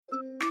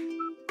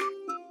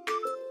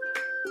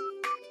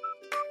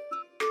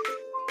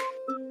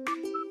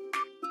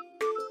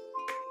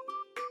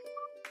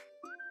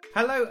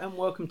Hello and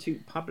welcome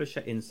to Publisher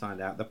Inside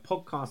Out, the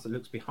podcast that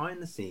looks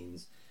behind the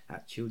scenes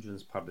at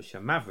children's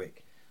publisher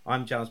Maverick.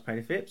 I'm Giles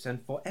Paley-Phipps,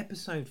 and for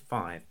episode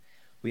 5,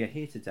 we are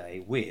here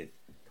today with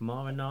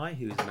Kamara Nye,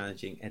 who is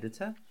managing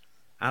editor,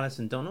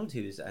 Alison Donald,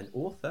 who is an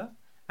author,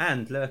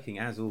 and lurking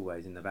as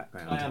always in the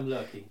background, I am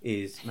lurking,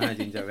 is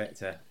managing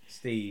director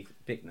Steve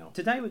Bicknell.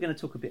 Today we're going to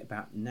talk a bit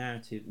about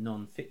narrative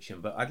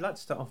non-fiction, but I'd like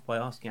to start off by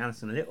asking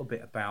Alison a little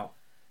bit about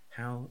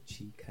how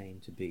she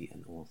came to be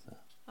an author.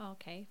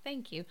 Okay,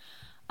 thank you.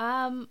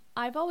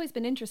 I've always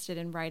been interested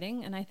in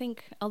writing, and I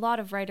think a lot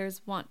of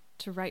writers want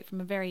to write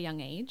from a very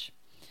young age.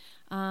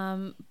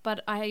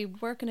 But I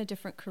work in a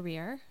different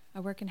career. I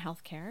work in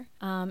healthcare.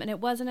 And it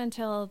wasn't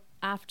until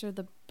after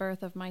the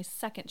birth of my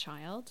second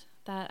child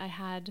that I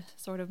had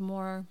sort of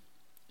more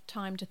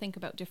time to think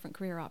about different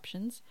career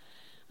options.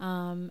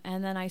 And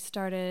then I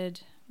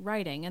started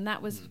writing, and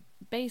that was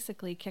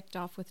basically kicked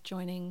off with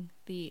joining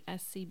the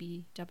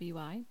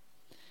SCBWI.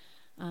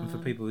 And for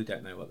people who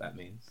don't know what that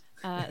means.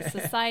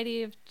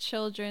 Society of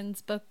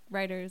Children's Book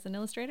Writers and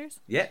Illustrators.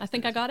 Yeah. I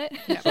think I got it.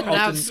 Yeah.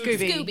 Now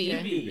Scooby.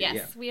 Scooby. Yes,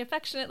 yeah. we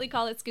affectionately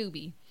call it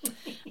Scooby.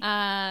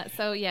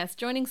 So yes,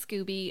 joining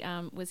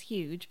Scooby was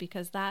huge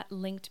because that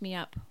linked me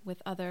up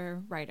with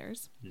other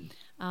writers.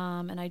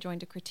 And I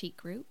joined a critique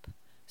group.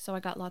 So I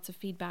got lots of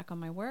feedback on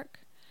my work.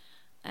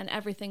 And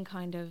everything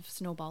kind of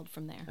snowballed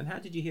from there. And how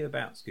did you hear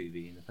about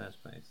Scooby in the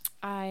first place?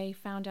 I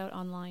found out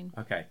online.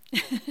 Okay.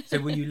 So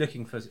were you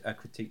looking for a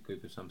critique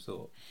group of some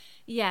sort?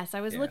 Yes,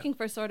 I was looking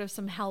for sort of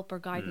some help or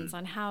guidance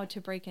on how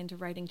to break into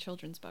writing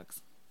children's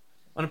books.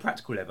 On a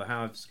practical level,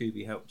 how have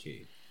Scooby helped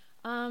you?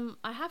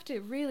 I have to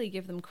really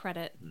give them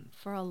credit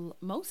for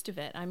most of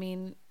it. I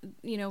mean,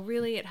 you know,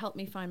 really it helped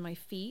me find my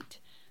feet.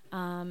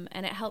 And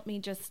it helped me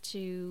just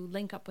to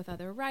link up with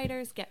other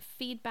writers, get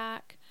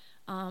feedback.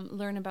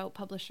 Learn about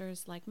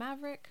publishers like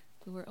Maverick,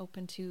 who were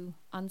open to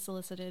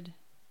unsolicited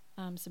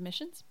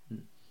submissions.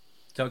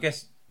 So I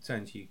guess,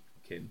 turning to you,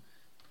 Kim,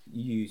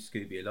 you use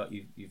Scooby a lot.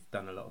 You've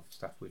done a lot of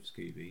stuff with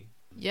Scooby.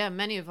 Yeah,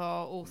 many of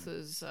our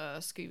authors are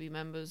Scooby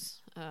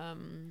members,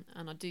 and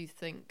I do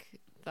think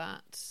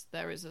that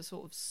there is a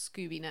sort of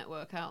Scooby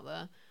network out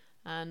there,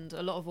 and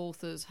a lot of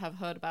authors have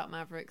heard about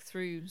Maverick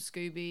through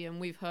Scooby, and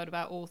we've heard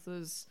about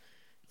authors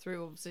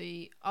through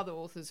obviously other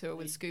authors who are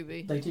with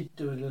Scooby. They did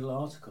do a little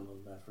article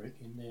on Maverick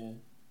in there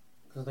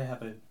because they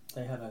have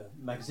a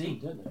magazine,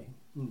 don't they?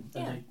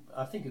 Yeah. And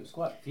I think it was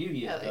quite a few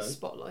years Yeah, they ago.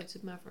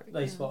 spotlighted Maverick.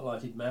 They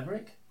spotlighted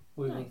Maverick.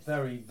 We were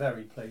very,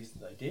 very pleased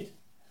that they did.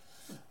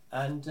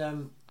 And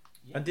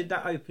And did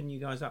that open you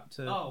guys up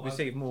to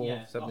receive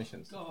more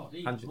submissions? Oh, God,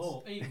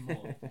 Hundreds. even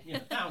more. Yeah,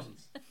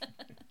 thousands.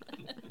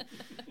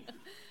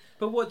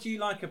 But what do you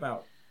like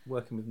about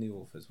working with new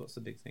authors? What's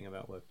the big thing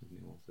about working with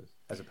new authors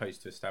as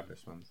opposed to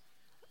established ones?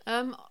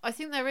 I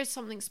think there is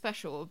something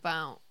special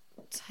about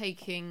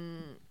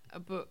taking a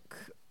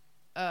book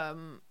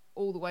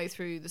all the way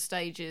through the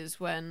stages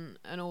when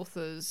an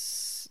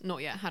author's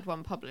not yet had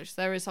one published.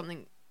 There is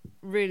something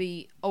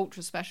really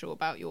ultra special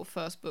about your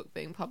first book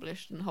being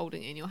published and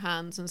holding it in your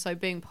hands, and so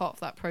being part of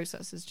that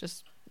process is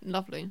just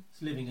lovely.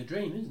 It's living a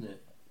dream, isn't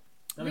it?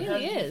 I mean,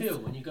 Really how did is. you feel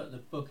when you got the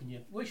book in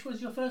your... Which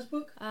was your first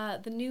book?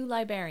 The New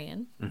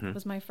Librarian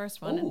was my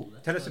first one. Oh,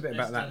 Tell us a bit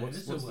about that.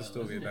 What's the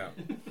story about?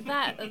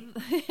 That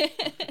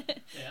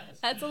Yeah,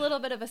 that's a little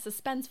bit of a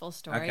suspenseful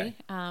story Okay.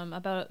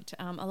 about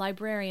a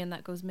librarian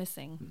that goes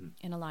missing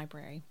in a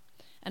library,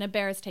 and a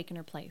bear has taken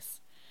her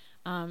place.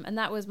 And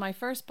that was my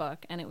first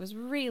book, and it was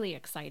really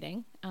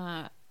exciting.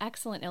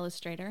 Excellent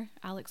illustrator,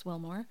 Alex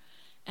Wilmore,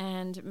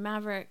 and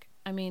Maverick.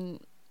 I mean,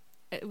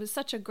 it was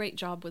such a great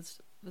job was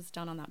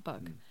done on that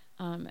book.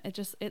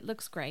 It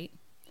looks great.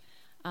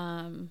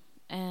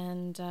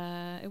 And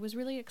it was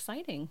really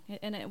exciting,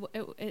 and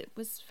it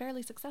was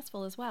fairly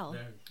successful as well.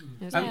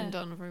 It's Yeah. been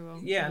done very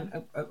well.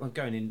 Yeah, and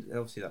going in,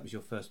 obviously that was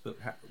your first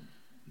book.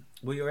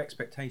 Were your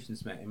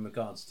expectations met in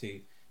regards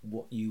to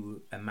what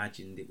you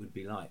imagined it would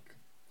be like,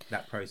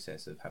 that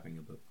process of having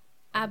a book?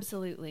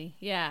 Absolutely,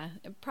 yeah.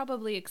 It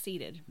probably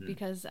exceeded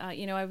because,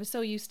 you know, I was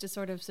so used to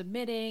sort of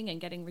submitting and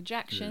getting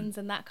rejections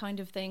and that kind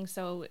of thing.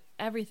 So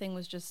everything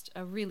was just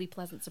a really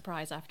pleasant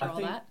surprise after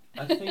all that.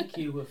 I think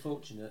you were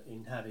fortunate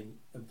in having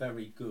a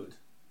very good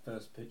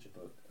first picture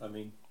book. I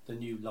mean, The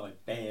New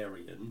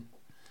Librarian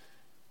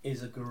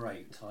is a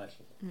great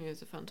title. Yeah,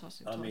 it's a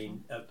fantastic I title.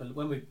 mean, but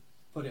when we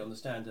put it on the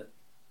stand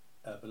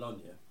at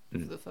Bologna for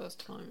the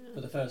first time. Yeah.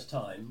 for the first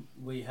time,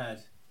 we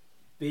had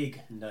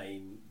big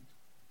name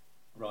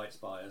rights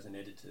buyers and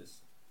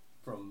editors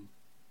from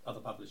other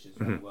publishers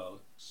around the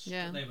world.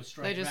 Yeah. They were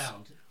straight just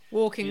round.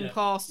 Walking Yeah.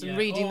 past and Yeah.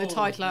 reading the Oh,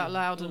 title out yeah.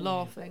 loud and Oh,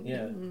 laughing.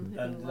 Yeah, and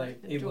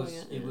and it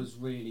was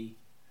really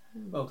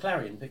well.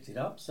 Clarion picked it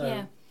up, so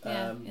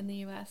in the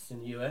US. in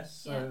the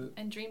US, so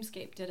And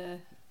Dreamscape did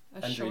a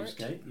and short.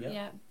 Dreamscape,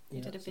 yeah. They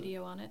did a so-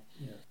 video on it.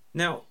 Yeah.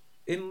 Now,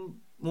 in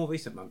more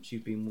recent months,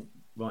 you've been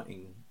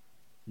writing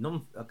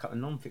a couple of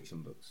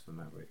non-fiction books for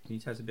Maverick. Can you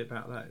tell us a bit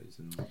about those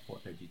and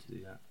what led you to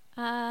do that?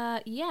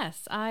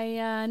 Yes,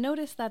 I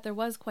noticed that there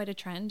was quite a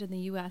trend in the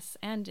US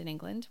and in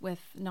England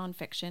with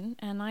nonfiction,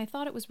 and I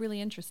thought it was really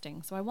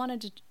interesting. So I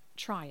wanted to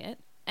try it.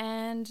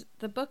 And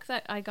the book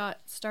that I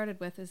got started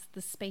with is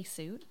The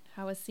Spacesuit: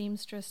 How a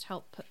Seamstress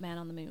Helped Put Man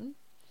on the Moon.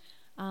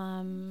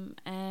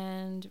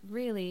 And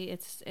really,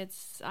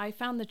 I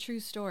found the true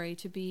story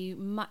to be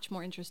much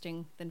more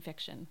interesting than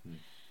fiction.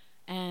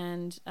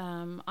 And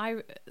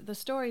the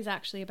story is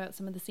actually about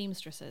some of the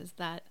seamstresses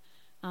that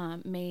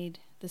made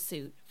the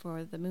suit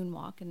for the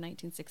moonwalk in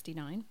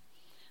 1969.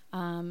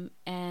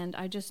 And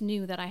I just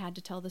knew that I had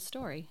to tell the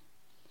story.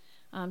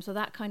 So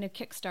that kind of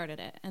kick-started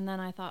it. And then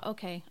I thought,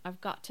 okay,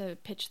 I've got to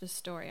pitch this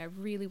story. I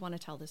really want to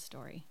tell this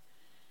story.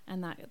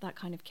 And that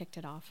kind of kicked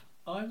it off.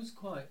 I was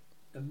quite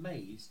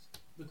amazed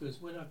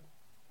because when I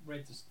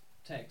read the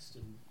text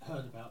and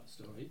heard about the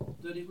story,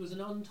 that it was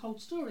an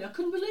untold story. I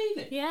couldn't believe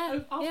it. Yeah.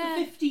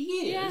 After 50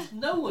 years,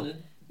 no one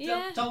had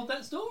Yeah. told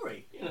that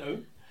story, you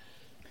know.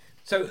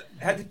 So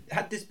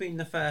had this been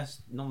the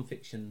first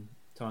non-fiction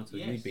title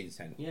Yes. you'd been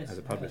sent Yes, as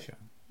a it publisher?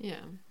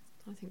 Yeah,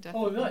 I think Oh,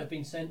 definitely. we might have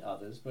been sent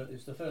others, but it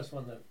was the first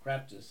one that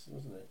grabbed us,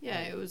 wasn't it?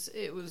 Yeah, it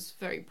was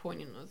very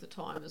poignant at the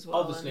time as well.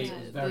 Obviously, and it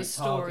was the very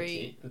story.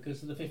 targeted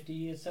because of the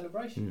 50-year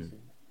celebrations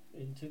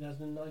in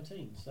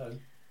 2019. So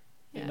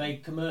Yeah. it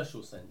made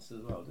commercial sense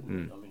as well,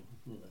 didn't it? I mean,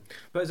 you know.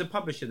 But as a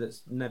publisher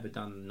that's never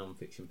done a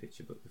non-fiction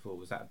picture book before,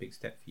 was that a big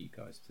step for you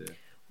guys to...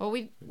 Well,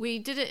 we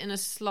did it in a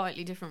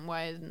slightly different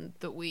way than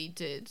that we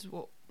did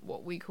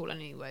what we call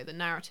anyway the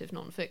narrative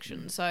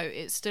non-fiction. So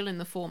it's still in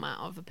the format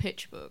of a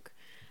pitch book,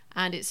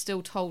 and it's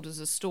still told as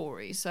a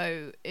story.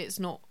 So it's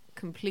not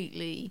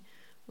completely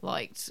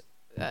like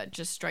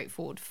just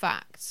straightforward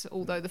facts,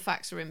 although the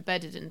facts are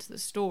embedded into the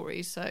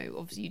story. So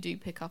obviously you do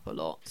pick up a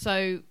lot.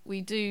 So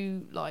we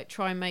do like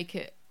try and make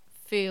it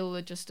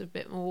feel just a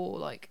bit more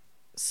like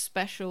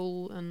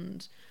special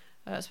and.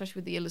 Especially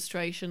with the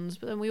illustrations,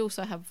 but then we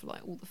also have like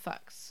all the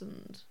facts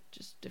and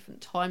just different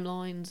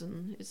timelines,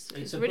 and it's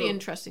a really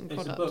interesting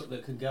product. It's a book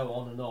that can go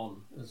on and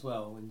on as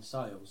well in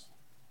sales,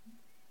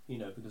 you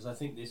know, because I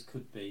think this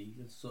could be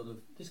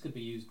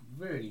used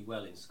really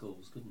well in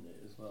schools, couldn't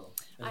it, as well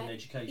as an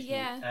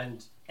educational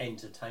and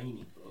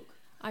entertaining book.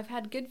 I've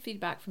had good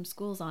feedback from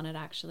schools on it,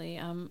 actually.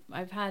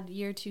 I've had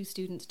Year 2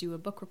 students do a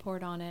book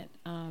report on it,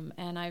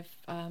 and I've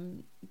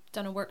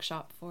done a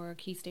workshop for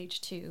Key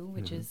Stage 2,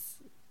 which is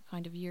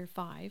kind of Year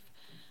 5,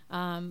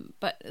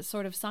 but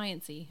sort of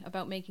sciencey,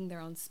 about making their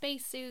own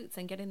spacesuits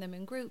and getting them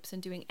in groups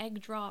and doing egg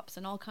drops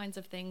and all kinds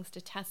of things to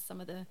test some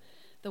of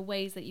the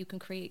ways that you can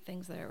create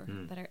things that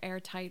are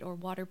airtight or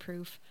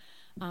waterproof,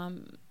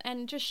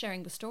 and just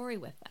sharing the story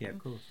with them. Yeah, of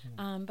course.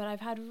 Yeah. But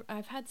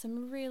I've had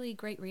some really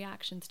great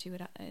reactions to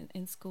it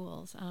in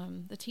schools.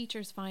 The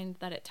teachers find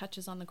that it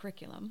touches on the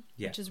curriculum,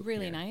 which is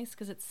really nice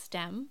because it's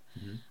STEM,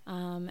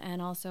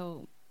 and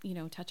also, you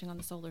know, touching on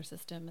the solar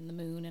system and the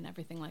moon and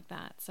everything like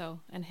that. So,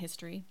 and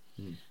history.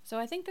 So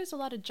I think there's a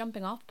lot of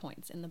jumping off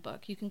points in the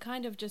book. You can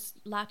kind of just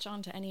latch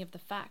on to any of the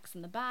facts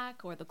in the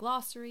back or the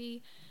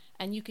glossary,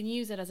 and you can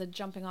use it as a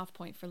jumping off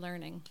point for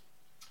learning.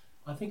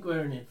 I think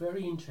we're in a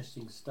very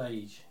interesting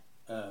stage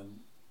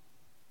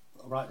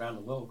right around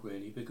the world,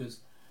 really, because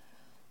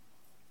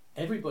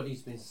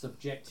everybody's been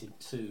subjected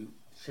to,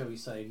 shall we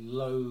say,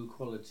 low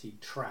quality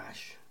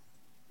trash,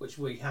 which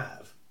we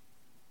have.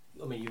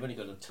 I mean, you've only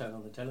got to turn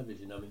on the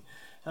television. I mean,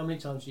 how many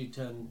times do you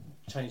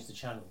change the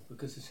channel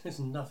because there's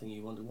nothing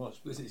you want to watch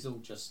because it's all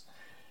just,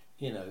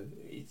 you know,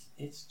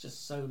 it's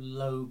just so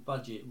low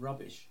budget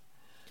rubbish,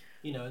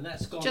 you know, and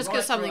that's gone Just right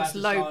because something's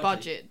through our low society.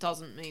 budget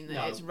doesn't mean that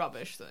No. it's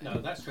rubbish, though.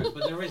 No, that's true,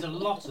 but there is a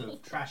lot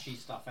of trashy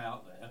stuff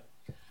out there,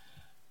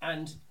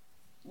 and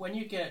when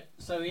you get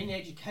in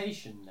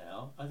education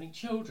now, I think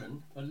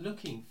children are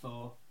looking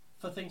for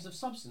things of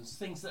substance,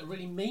 things that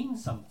really mean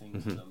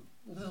something to them.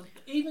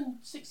 Even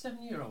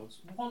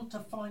 6-7-year-olds want to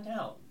find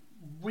out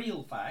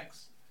real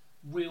facts,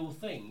 real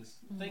things,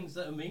 things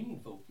that are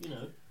meaningful, you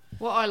know.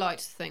 What I like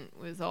to think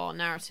with our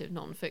narrative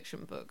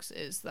non-fiction books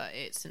is that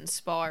it's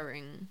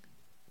inspiring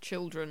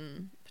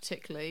children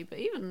particularly, but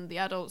even the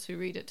adults who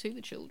read it to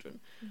the children.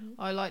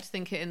 I like to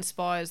think it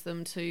inspires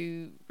them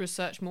to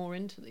research more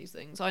into these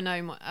things. I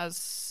know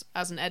as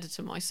an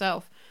editor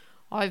myself,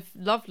 I've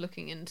loved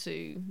looking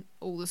into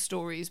all the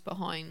stories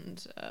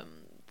behind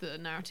the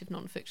narrative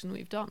non-fiction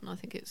we've done. I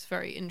think it's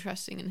very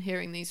interesting in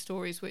hearing these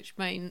stories which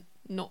may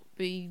not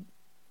be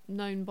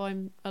known by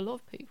a lot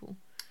of people.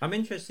 I'm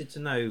interested to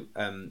know,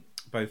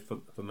 both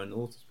from an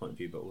author's point of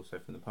view, but also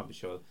from the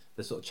publisher,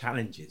 the sort of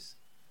challenges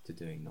to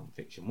doing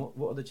non-fiction.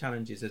 What are the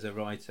challenges as a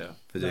writer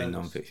for doing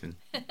non-fiction?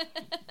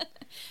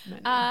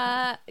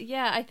 Yeah,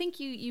 I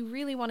think you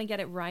really want to get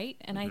it right,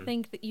 and I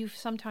think that you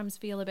sometimes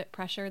feel a bit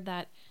pressured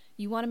that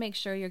you want to make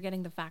sure you're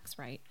getting the facts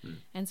right.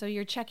 And so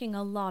you're checking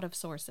a lot of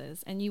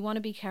sources, and you want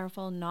to be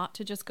careful not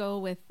to just go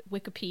with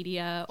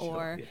Wikipedia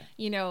or,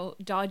 you know,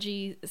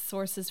 dodgy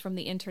sources from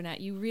the internet.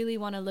 You really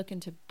want to look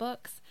into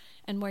books,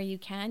 and where you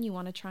can, you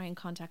want to try and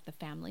contact the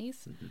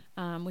families,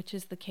 which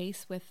is the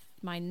case with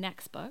my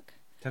next book.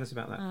 Tell us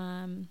about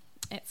that.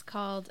 It's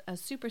called A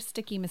Super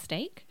Sticky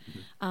Mistake,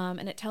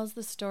 and it tells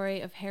the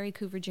story of Harry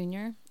Coover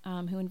Jr.,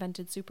 who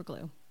invented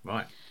superglue.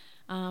 Right.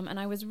 And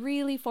I was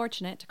really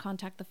fortunate to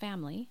contact the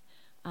family,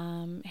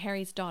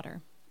 Harry's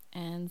daughter.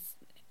 and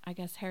I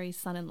guess Harry's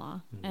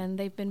son-in-law, and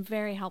they've been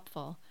very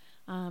helpful,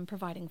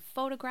 providing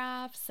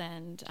photographs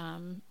and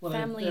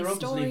family they're obviously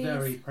stories.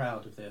 very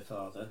proud of their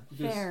father.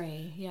 Because,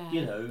 Very, yeah.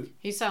 You know,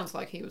 He sounds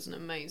like he was an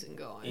amazing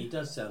guy. he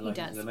does sound like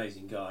He he's does. an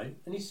amazing guy,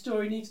 and his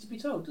story needs to be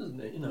told, doesn't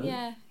it? You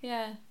know.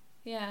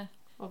 Yeah.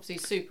 Obviously,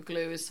 super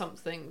glue is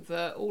something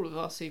that all of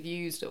us have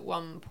used at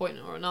one point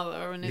or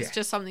another, and it's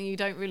just something you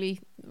don't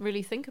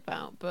really think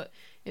about. But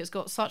it's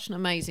got such an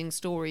amazing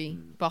story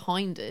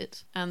behind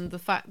it, and the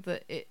fact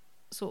that it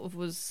sort of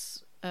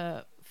was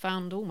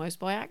found almost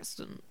by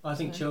accident. I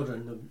think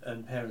children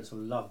and parents will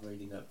love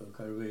reading that book.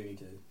 I really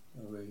do.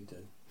 I really do.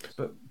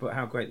 But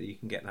how great that you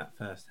can get that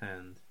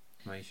first-hand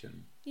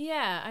information.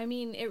 Yeah, I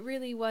mean, it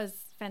really was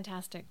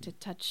fantastic to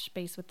touch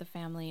base with the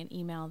family and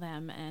email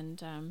them,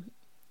 and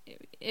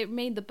it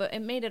made the book.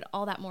 It made it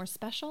all that more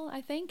special,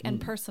 I think,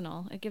 and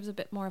personal. It gives a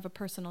bit more of a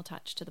personal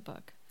touch to the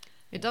book.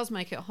 It does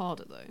make it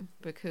harder though,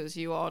 because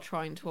you are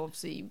trying to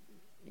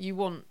you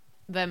want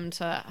them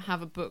to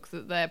have a book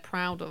that they're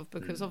proud of,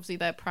 because obviously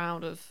they're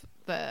proud of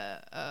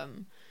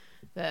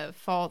their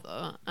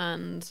father,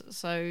 and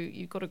so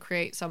you've got to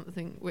create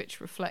something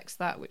which reflects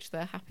that, which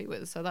they're happy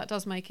with. So that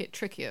does make it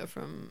trickier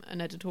from an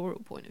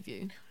editorial point of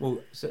view. Well,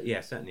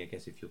 certainly, I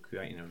guess if you're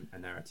creating a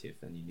narrative,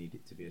 then you need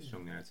it to be a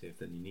strong narrative.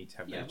 Then you need to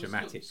have that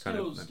dramatic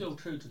still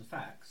true to the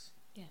facts.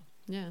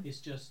 Yeah. It's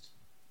just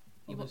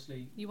You wa-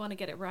 obviously You want to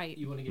get it right.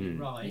 you want to get it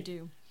right, You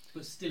do.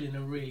 but still in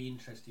a really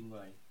interesting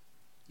way.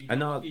 You And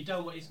don't, you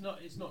don't. It's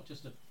not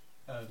just the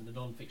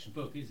non-fiction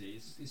book, is it?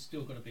 It's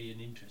still got to be an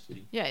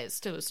interesting. Yeah, it's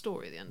still a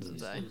story at the end of the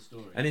It's day. still a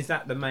story. And is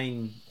that the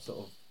main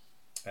sort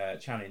of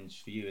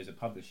challenge for you as a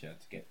publisher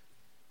to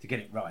get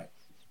it right?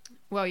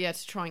 Well, yeah,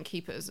 to try and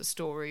keep it as a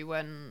story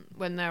when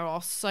there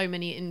are so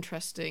many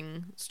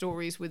interesting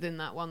stories within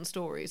that one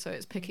story. So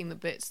it's picking the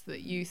bits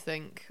that you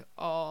think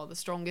are the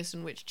strongest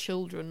and which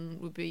children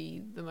would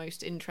be the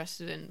most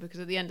interested in. Because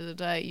at the end of the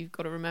day, you've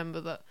got to remember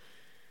that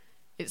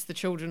it's the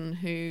children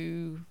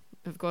who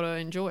have got to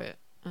enjoy it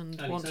and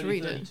want to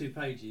read it. 32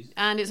 pages.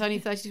 And it's only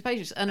 32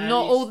 pages, and And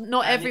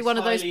not every it's one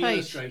of those highly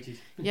pages. illustrated.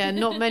 Yeah,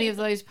 not many of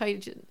those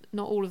pages.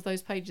 Not all of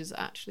those pages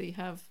actually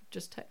have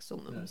just text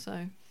on them. No.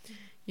 So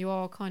you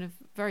are kind of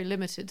very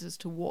limited as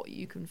to what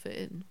you can fit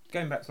in.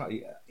 Going back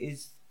slightly,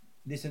 is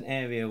this an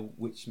area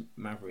which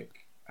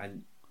Maverick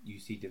and you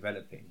see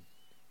developing?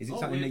 Is it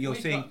something that you're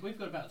seeing? We've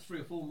got about 3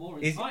 or 4 more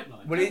in Is- the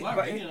pipeline. well, Don't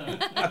worry, you know.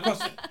 across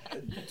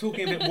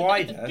talking a bit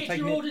wider, Get taking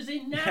your it, orders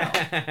in now.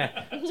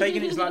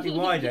 taking it slightly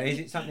wider, is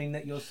it something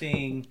that you're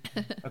seeing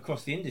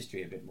across the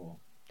industry a bit more?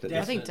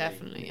 I think Definitely.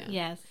 definitely, yeah.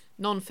 Yes.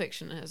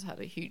 Non-fiction has had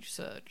a huge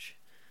surge.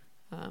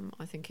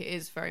 I think it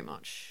is very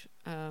much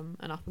an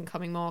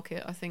up-and-coming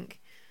market. I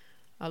think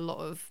a lot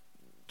of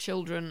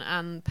children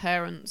and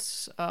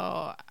parents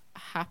are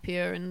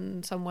happier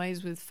in some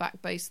ways with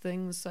fact-based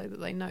things, so that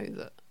they know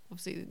that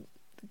obviously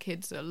the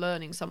kids are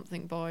learning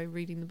something by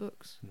reading the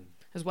books,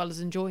 as well as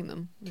enjoying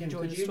them, Kim,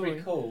 enjoying could the you story.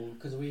 recall,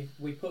 because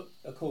we put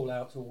a call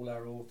out to all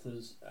our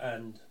authors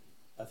and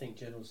I think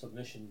general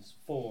submissions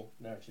for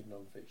narrative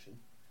non-fiction,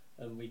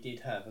 and we did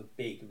have a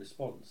big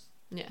response.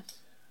 Yes.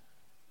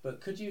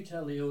 But could you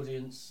tell the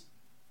audience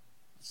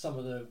some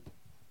of the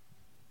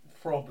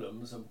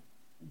problems and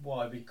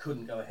why we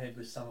couldn't go ahead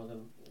with some of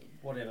them,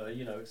 whatever,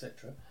 you know,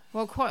 etc.?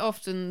 Well, quite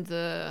often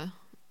the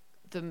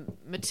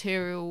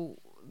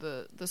material,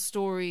 the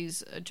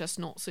stories are just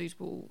not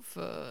suitable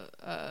for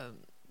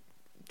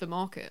the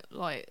market.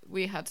 Like,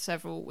 we had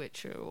several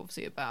which are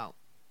obviously about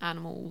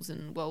animals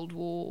and world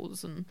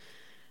wars and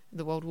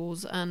the world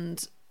wars,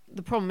 and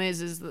the problem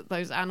is that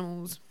those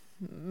animals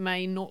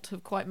may not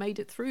have quite made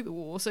it through the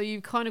war. So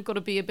you've kind of got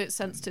to be a bit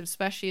sensitive,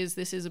 especially as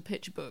this is a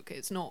picture book.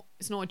 It's not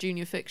a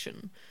junior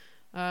fiction.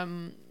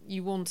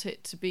 You want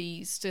it to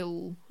be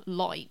still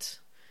light,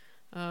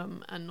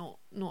 and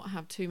not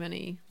have too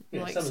many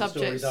Yeah, like some of the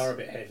subjects. stories are a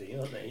bit heavy,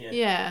 aren't they?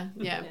 Yeah,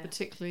 Yeah.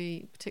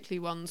 particularly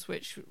ones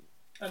which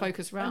And-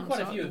 focus around and quite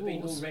a like few the have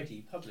been wars.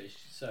 already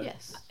published. So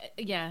Yes.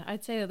 Yeah,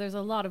 I'd say that there's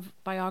a lot of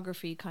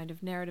biography kind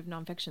of narrative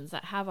nonfictions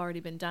that have already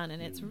been done,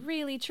 and it's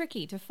really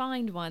tricky to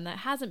find one that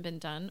hasn't been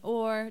done,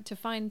 or to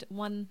find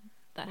one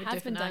that With a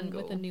has been different done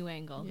with a angle. new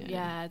angle. Yeah.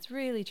 Yeah, it's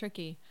really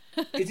tricky.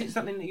 Is it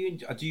something that you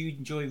enjoy? Do you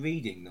enjoy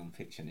reading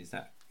non-fiction? Is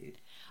that it?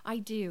 I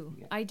do.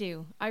 Yeah. I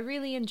do. I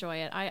really enjoy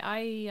it.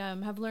 I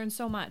have learned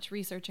so much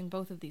researching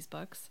both of these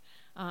books.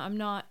 I'm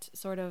not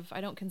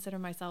I don't consider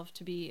myself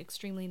to be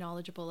extremely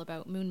knowledgeable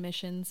about moon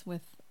missions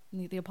with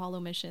the Apollo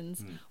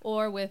missions,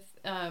 or with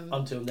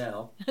until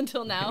now,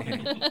 until now,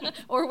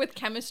 or with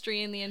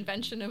chemistry and the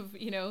invention of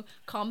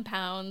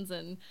compounds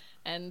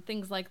and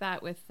things like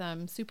that with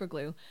super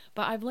glue.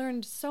 But I've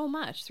learned so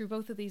much through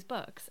both of these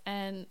books,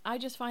 and I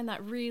just find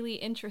that really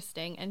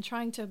interesting, and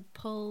trying to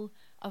pull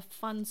a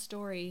fun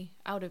story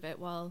out of it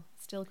while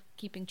still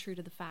keeping true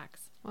to the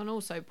facts. And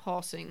also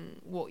passing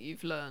what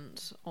you've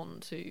learned on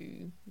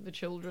to the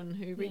children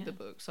who read Yeah. the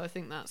books. I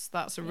think that's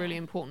a really Yeah.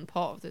 important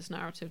part of this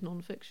narrative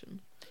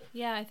non-fiction.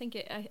 Yeah, I think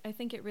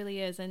it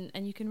really is, and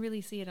you can really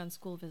see it on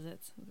school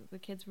visits. The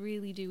kids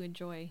really do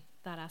enjoy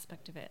that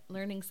aspect of it,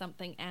 learning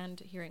something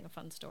and hearing a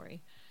fun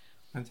story.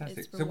 Fantastic.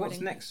 it's So what's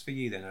rewarding. next for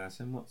you then,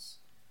 Alison?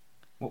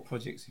 What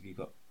projects have you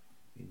got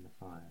in the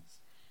fires?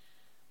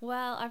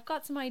 Well, I've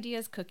got some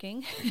ideas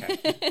cooking.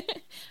 Okay.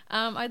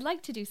 I'd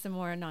like to do some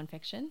more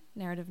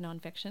narrative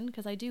nonfiction,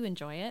 because I do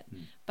enjoy it.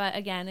 But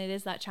again, it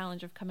is that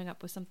challenge of coming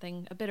up with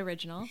something a bit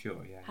original.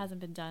 Sure, yeah.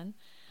 Hasn't been done.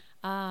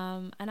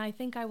 And I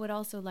think I would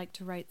also like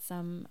to write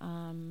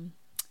some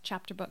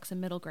chapter books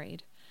in middle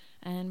grade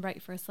and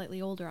write for a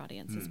slightly older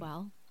audience as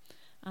well.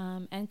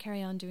 And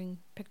carry on doing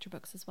picture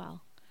books as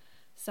well.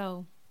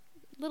 So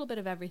a little bit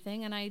of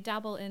everything. And I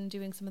dabble in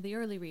doing some of the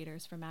early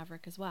readers for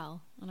Maverick as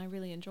well. And I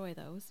really enjoy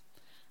those.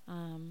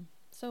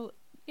 So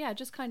yeah,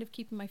 just kind of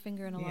keeping my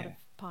finger in a lot Yeah.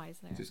 of pies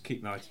there. Just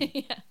keep writing.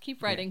 Yeah,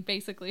 keep writing,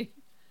 basically.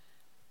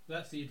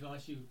 That's the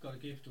advice you've got to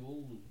give to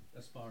all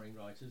aspiring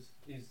writers: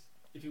 is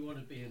if you want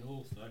to be an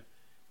author,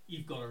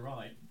 you've got to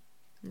write,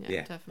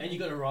 Yeah. Definitely. and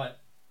you've got to write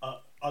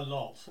a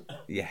lot,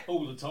 Yeah.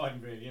 all the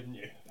time, really, haven't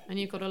you? And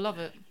you've got to love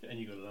it. And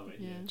you've got to love it.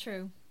 Yeah.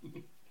 True.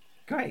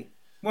 Great.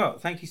 Well,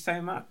 thank you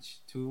so much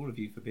to all of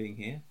you for being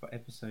here for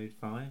episode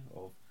 5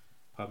 of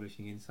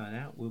Publishing Inside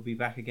Out. We'll be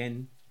back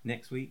again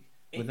next week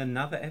with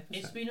another episode.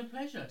 It's been a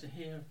pleasure to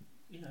hear,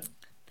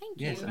 Thank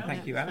Yes, you. and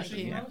thank you, Alison.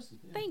 especially Yeah. Alison,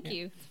 yeah. Thank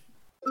you.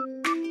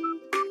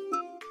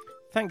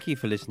 Thank you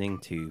for listening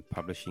to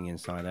Publishing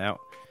Inside Out.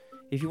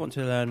 If you want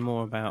to learn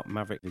more about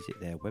Maverick, visit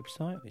their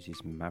website, which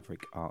is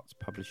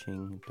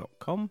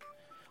mavericartspublishing.com,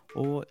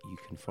 or you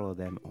can follow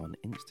them on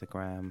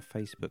Instagram,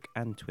 Facebook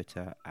and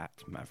Twitter at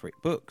Maverick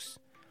Books.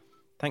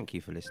 Thank you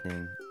for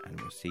listening,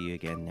 and we'll see you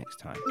again next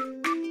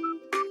time.